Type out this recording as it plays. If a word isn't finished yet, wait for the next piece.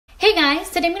Hey guys,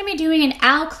 today I'm going to be doing an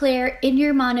Alclair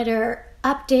in-ear monitor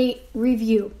update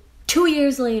review 2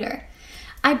 years later.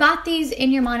 I bought these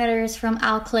in-ear monitors from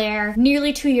Alclair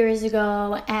nearly 2 years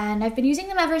ago, and I've been using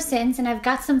them ever since, and I've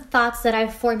got some thoughts that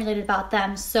I've formulated about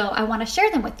them, so I want to share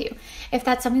them with you. If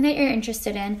that's something that you're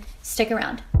interested in, stick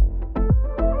around.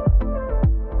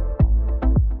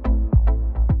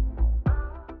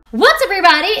 What's up,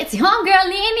 everybody? It's your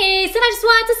homegirl Leanese, and I just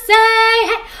wanted to say,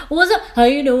 hey, what's up? How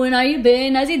you doing? How you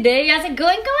been? How's your day? How's it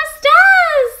going? ¿Cómo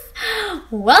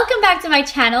estás? Welcome back to my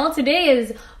channel. Today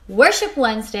is Worship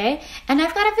Wednesday, and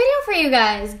I've got a video for you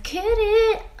guys. Get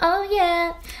it? Oh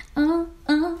yeah. Oh.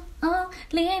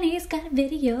 Leanese got a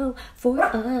video for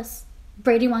us.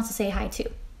 Brady wants to say hi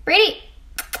too. Brady!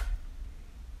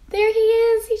 There he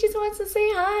is. He just wants to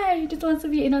say hi. He just wants to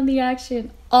be in on the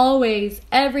action. Always.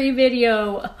 Every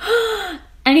video.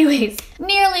 Anyways,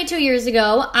 nearly 2 years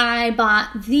ago, I bought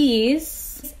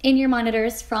these in-ear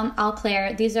monitors from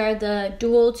Alclair. These are the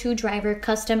dual 2-driver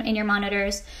custom in-ear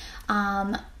monitors.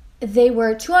 They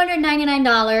were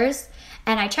 $299,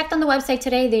 and I checked on the website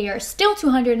today. They are still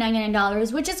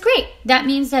 $299, which is great. That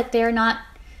means that they're not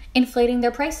inflating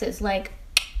their prices. Like,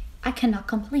 I cannot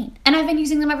complain. And I've been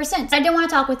using them ever since. I did want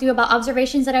to talk with you about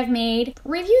observations that I've made,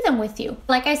 review them with you.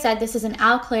 Like I said, this is an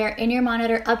Alclair in-ear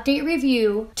monitor update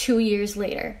review 2 years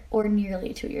later, or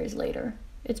nearly 2 years later.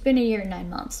 It's been a year and 9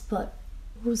 months, but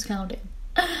who's counting?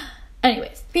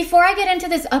 Anyways, before I get into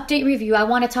this update review, I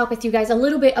want to talk with you guys a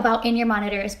little bit about in-ear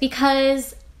monitors,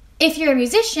 because if you're a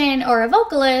musician or a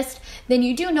vocalist, then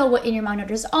you do know what in-ear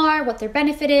monitors are, what their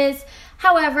benefit is.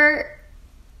 However,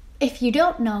 if you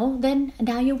don't know, then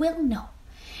now you will know.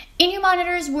 In-ear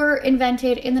monitors were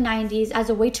invented in the 90s as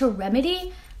a way to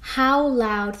remedy how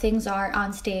loud things are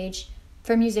on stage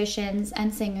for musicians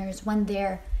and singers when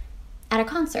they're at a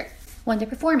concert, when they're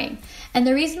performing. And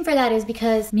the reason for that is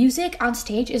because music on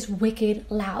stage is wicked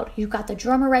loud. You've got the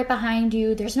drummer right behind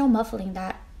you. There's no muffling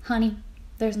that, honey.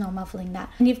 There's no muffling that.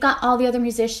 And you've got all the other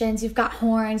musicians, you've got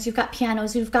horns, you've got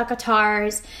pianos, you've got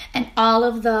guitars, and all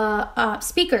of the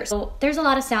speakers. So there's a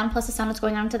lot of sound, plus the sound that's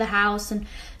going on into the house. And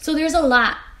so there's a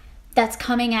lot that's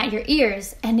coming at your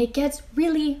ears, and it gets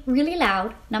really, really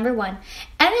loud, number one.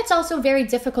 And it's also very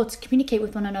difficult to communicate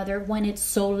with one another when it's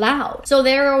so loud. So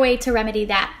they're a way to remedy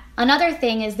that. Another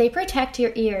thing is they protect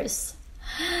your ears.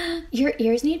 Your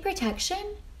ears need protection?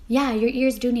 Yeah, your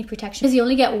ears do need protection, because you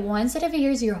only get one set of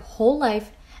ears your whole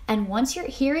life, and once your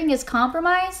hearing is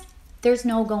compromised, there's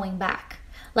no going back.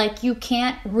 Like, you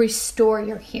can't restore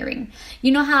your hearing.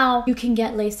 You know how you can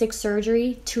get LASIK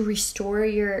surgery to restore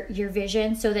your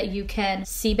vision so that you can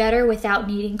see better without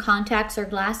needing contacts or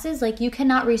glasses? Like, you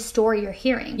cannot restore your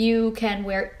hearing. You can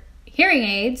wear hearing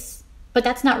aids, but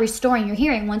that's not restoring your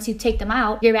hearing. Once you take them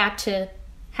out, you're back to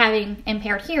having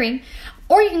impaired hearing.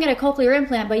 Or you can get a cochlear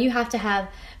implant, but you have to have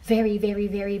very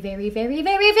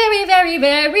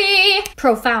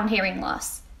profound hearing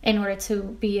loss in order to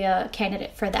be a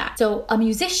candidate for that. So a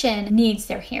musician needs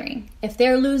their hearing. If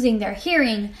they're losing their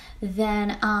hearing,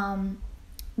 then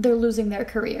they're losing their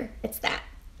career. It's that.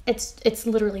 It's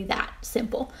literally that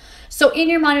simple. So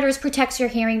in-ear monitors protects your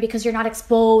hearing because you're not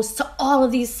exposed to all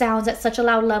of these sounds at such a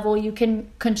loud level. You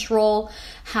can control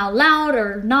how loud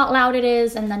or not loud it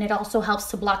is, and then it also helps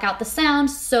to block out the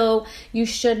sound, so you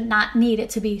should not need it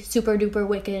to be super duper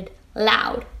wicked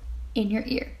loud in your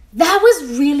ear. That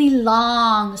was really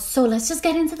long, so let's just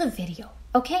get into the video,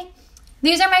 okay?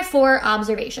 These are my 4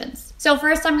 observations. So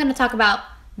first I'm going to talk about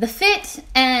the fit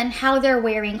and how they're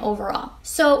wearing overall.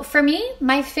 So for me,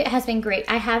 my fit has been great.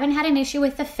 I haven't had an issue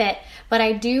with the fit, but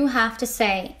I do have to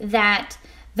say that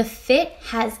the fit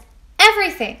has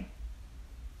everything.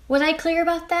 Was I clear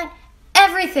about that?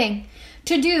 Everything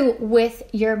to do with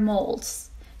your molds.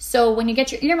 So when you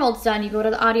get your ear molds done, you go to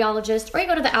the audiologist, or you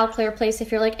go to the Alclair place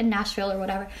if you're like in Nashville or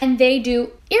whatever, and they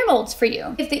do ear molds for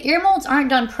you. If the ear molds aren't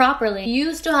done properly,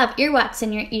 you still have earwax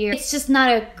in your ear. It's just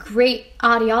not a great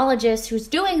audiologist who's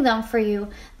doing them for you.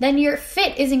 Then your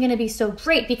fit isn't going to be so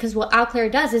great, because what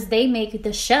Alclair does is they make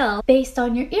the shell based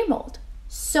on your ear mold.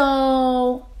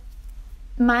 So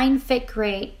mine fit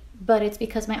great, but it's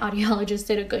because my audiologist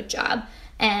did a good job,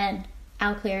 and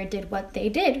Alclair did what they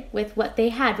did with what they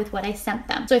had, with what I sent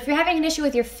them. So if you're having an issue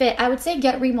with your fit, I would say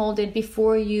get remolded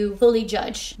before you fully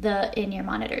judge the in-ear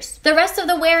monitors. The rest of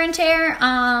the wear and tear,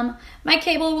 my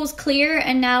cable was clear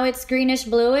and now it's greenish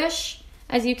bluish,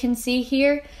 as you can see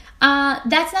here.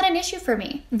 That's not an issue for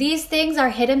me. These things are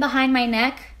hidden behind my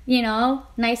neck, you know,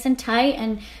 nice and tight,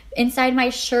 and inside my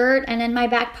shirt and in my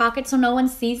back pocket so no one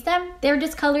sees them. They're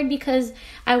discolored because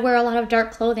I wear a lot of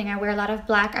dark clothing. I wear a lot of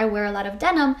black. I wear a lot of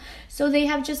denim. So they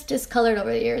have just discolored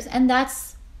over the years. And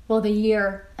that's, well, the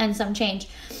year and some change.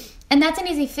 And that's an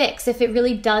easy fix. If it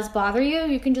really does bother you,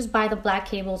 you can just buy the black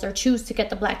cables or choose to get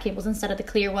the black cables instead of the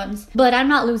clear ones. But I'm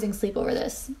not losing sleep over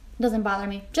this. It doesn't bother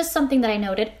me. Just something that I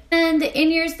noted. And the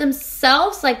in-ears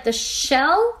themselves, like the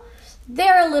shell,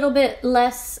 they're a little bit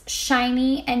less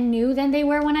shiny and new than they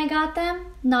were when I got them.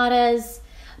 Not as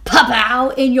pow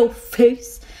in your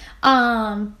face.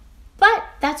 But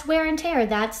that's wear and tear.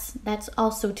 That's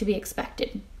also to be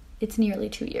expected. It's nearly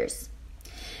 2 years.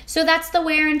 So that's the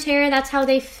wear and tear. That's how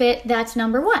they fit. That's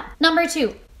number one. Number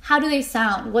two, how do they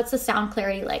sound? What's the sound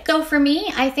clarity like? So for me,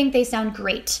 I think they sound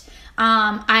great.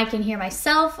 I can hear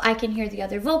myself. I can hear the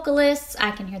other vocalists.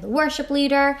 I can hear the worship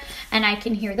leader. And I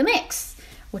can hear the mix,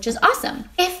 which is awesome.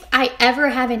 If I ever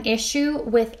have an issue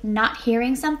with not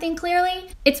hearing something clearly,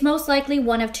 it's most likely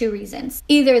one of two reasons.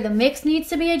 Either the mix needs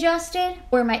to be adjusted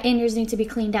or my in-ears need to be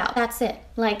cleaned out. That's it.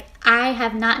 Like, I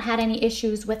have not had any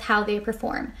issues with how they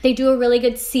perform. They do a really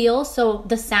good seal, so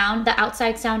the sound, the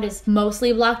outside sound is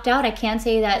mostly blocked out. I can't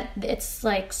say that it's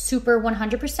like super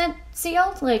 100%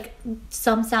 sealed. Like,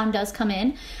 some sound does come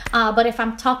in. But if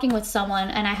I'm talking with someone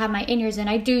and I have my in-ears in,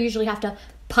 I do usually have to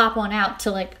pop one out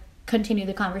to like continue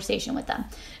the conversation with them.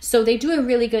 So they do a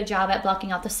really good job at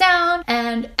blocking out the sound,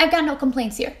 and I've got no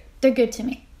complaints here. They're good to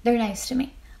me. They're nice to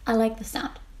me. I like the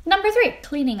sound. Number three,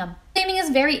 cleaning them. Cleaning is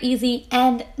very easy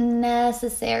and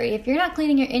necessary. If you're not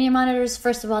cleaning your in-ear monitors,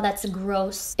 first of all, that's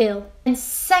gross, ill. And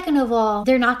second of all,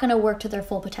 they're not gonna work to their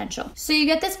full potential. So you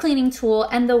get this cleaning tool,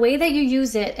 and the way that you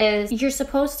use it is you're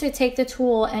supposed to take the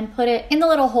tool and put it in the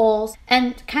little holes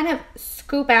and kind of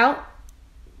scoop out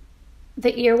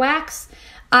the earwax.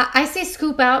 I say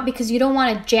scoop out because you don't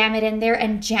want to jam it in there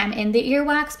and jam in the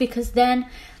earwax, because then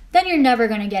you're never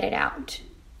going to get it out.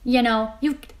 You know,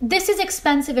 this is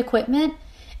expensive equipment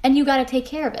and you got to take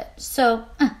care of it. So,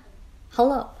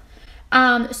 hello.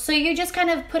 So you just kind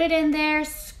of put it in there,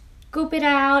 scoop it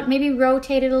out, maybe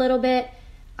rotate it a little bit.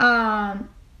 And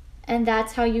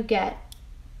that's how you get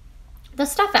the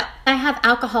stuff out. I have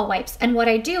alcohol wipes, and what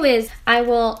I do is I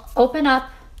will open up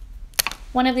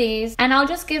one of these and I'll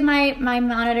just give my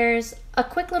monitors a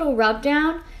quick little rub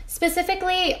down,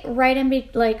 specifically right in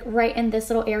this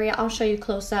little area. I'll show you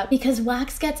close up, because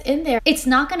wax gets in there. It's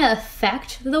not going to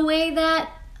affect the way that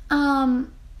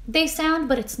they sound,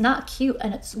 but it's not cute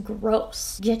and it's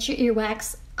gross. Get your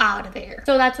earwax out of there.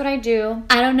 So that's what I do.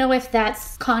 I don't know if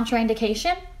that's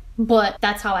contraindication, but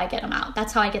that's how I get them out.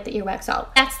 That's how I get the earwax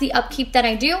out. That's the upkeep that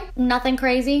I do. Nothing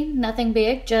crazy, nothing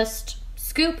big, just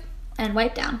scoop and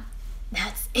wipe down.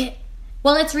 That's it.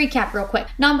 Well, let's recap real quick.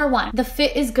 Number one, the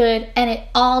fit is good and it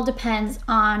all depends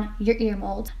on your ear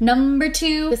mold. Number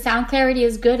two, the sound clarity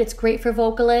is good. It's great for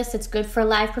vocalists. It's good for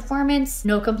live performance.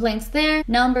 No complaints there.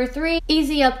 Number three,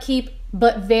 easy upkeep,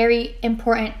 but very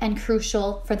important and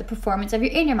crucial for the performance of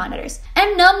your in-ear monitors.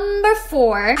 And number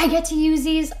four, I get to use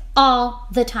these all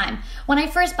the time. When I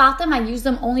first bought them, I used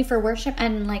them only for worship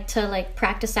and to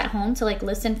practice at home, to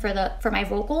listen for my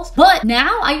vocals. But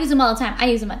now I use them all the time. I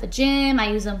use them at the gym. I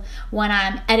use them when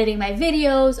I'm editing my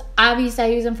videos. Obviously, I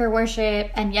use them for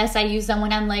worship. And yes, I use them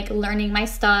when I'm learning my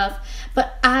stuff.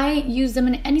 But I use them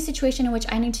in any situation in which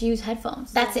I need to use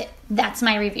headphones. That's it. That's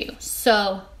my review.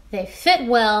 So they fit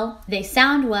well, they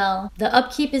sound well, the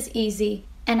upkeep is easy,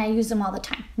 and I use them all the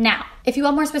time. Now, if you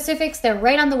want more specifics, they're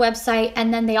right on the website,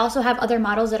 and then they also have other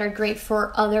models that are great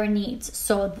for other needs.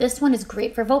 So this one is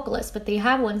great for vocalists, but they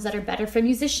have ones that are better for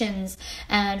musicians,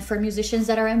 and for musicians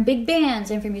that are in big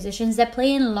bands, and for musicians that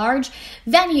play in large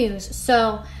venues.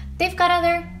 So they've got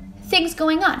other things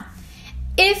going on.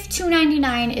 If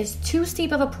 $299 is too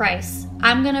steep of a price,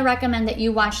 I'm gonna recommend that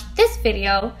you watch this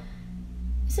video.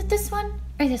 Is it this one?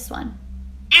 Or this one?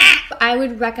 I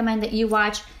would recommend that you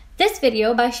watch this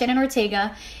video by Shannon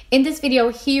Ortega. In this video,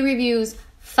 he reviews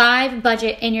 5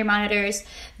 budget in-ear monitors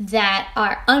that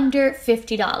are under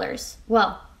 $50.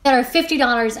 Well, that are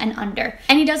 $50 and under.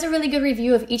 And he does a really good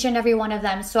review of each and every one of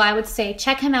them. So I would say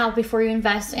check him out before you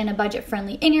invest in a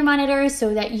budget-friendly in-ear monitor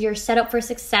so that you're set up for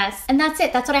success. And that's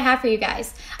it. That's what I have for you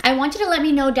guys. I want you to let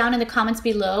me know down in the comments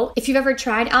below if you've ever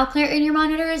tried Alclair in-ear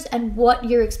monitors and what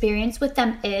your experience with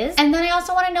them is. And then I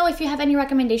also want to know if you have any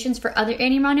recommendations for other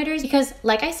in-ear monitors, because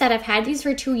like I said, I've had these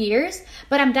for 2 years,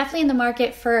 but I'm definitely in the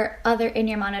market for other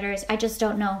in-ear monitors. I just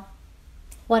don't know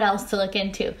what else to look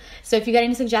into. So if you got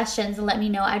any suggestions, let me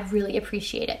know. I'd really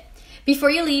appreciate it. Before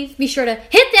you leave, be sure to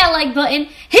hit that like button,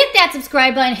 hit that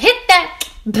subscribe button, hit that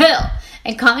bell,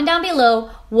 and comment down below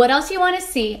what else you want to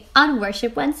see on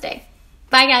Worship Wednesday.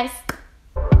 Bye guys.